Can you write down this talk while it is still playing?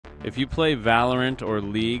If you play Valorant or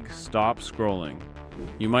League, stop scrolling.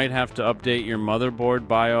 You might have to update your motherboard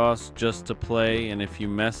BIOS just to play, and if you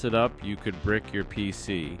mess it up, you could brick your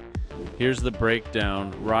PC. Here's the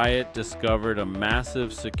breakdown. Riot discovered a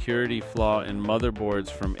massive security flaw in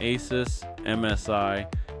motherboards from Asus,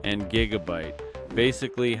 MSI, and Gigabyte.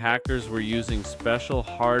 Basically, hackers were using special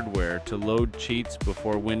hardware to load cheats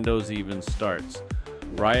before Windows even starts.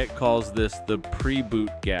 Riot calls this the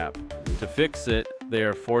pre-boot gap. To fix it, they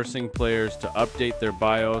are forcing players to update their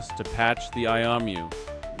BIOS to patch the IOMU.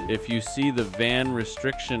 If you see the VAN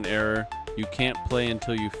restriction error, you can't play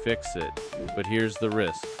until you fix it. But here's the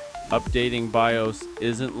risk. Updating BIOS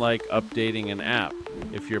isn't like updating an app.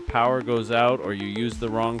 If your power goes out or you use the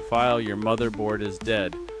wrong file, your motherboard is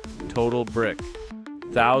dead. Total brick.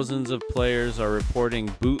 Thousands of players are reporting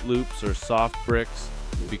boot loops or soft bricks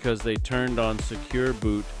because they turned on secure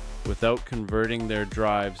boot without converting their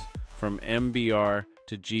drives from MBR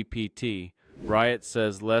to GPT. Riot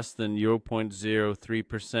says less than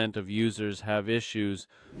 0.03% of users have issues,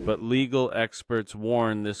 but legal experts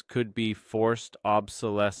warn this could be forced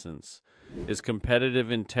obsolescence. Is competitive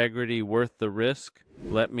integrity worth the risk?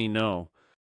 Let me know.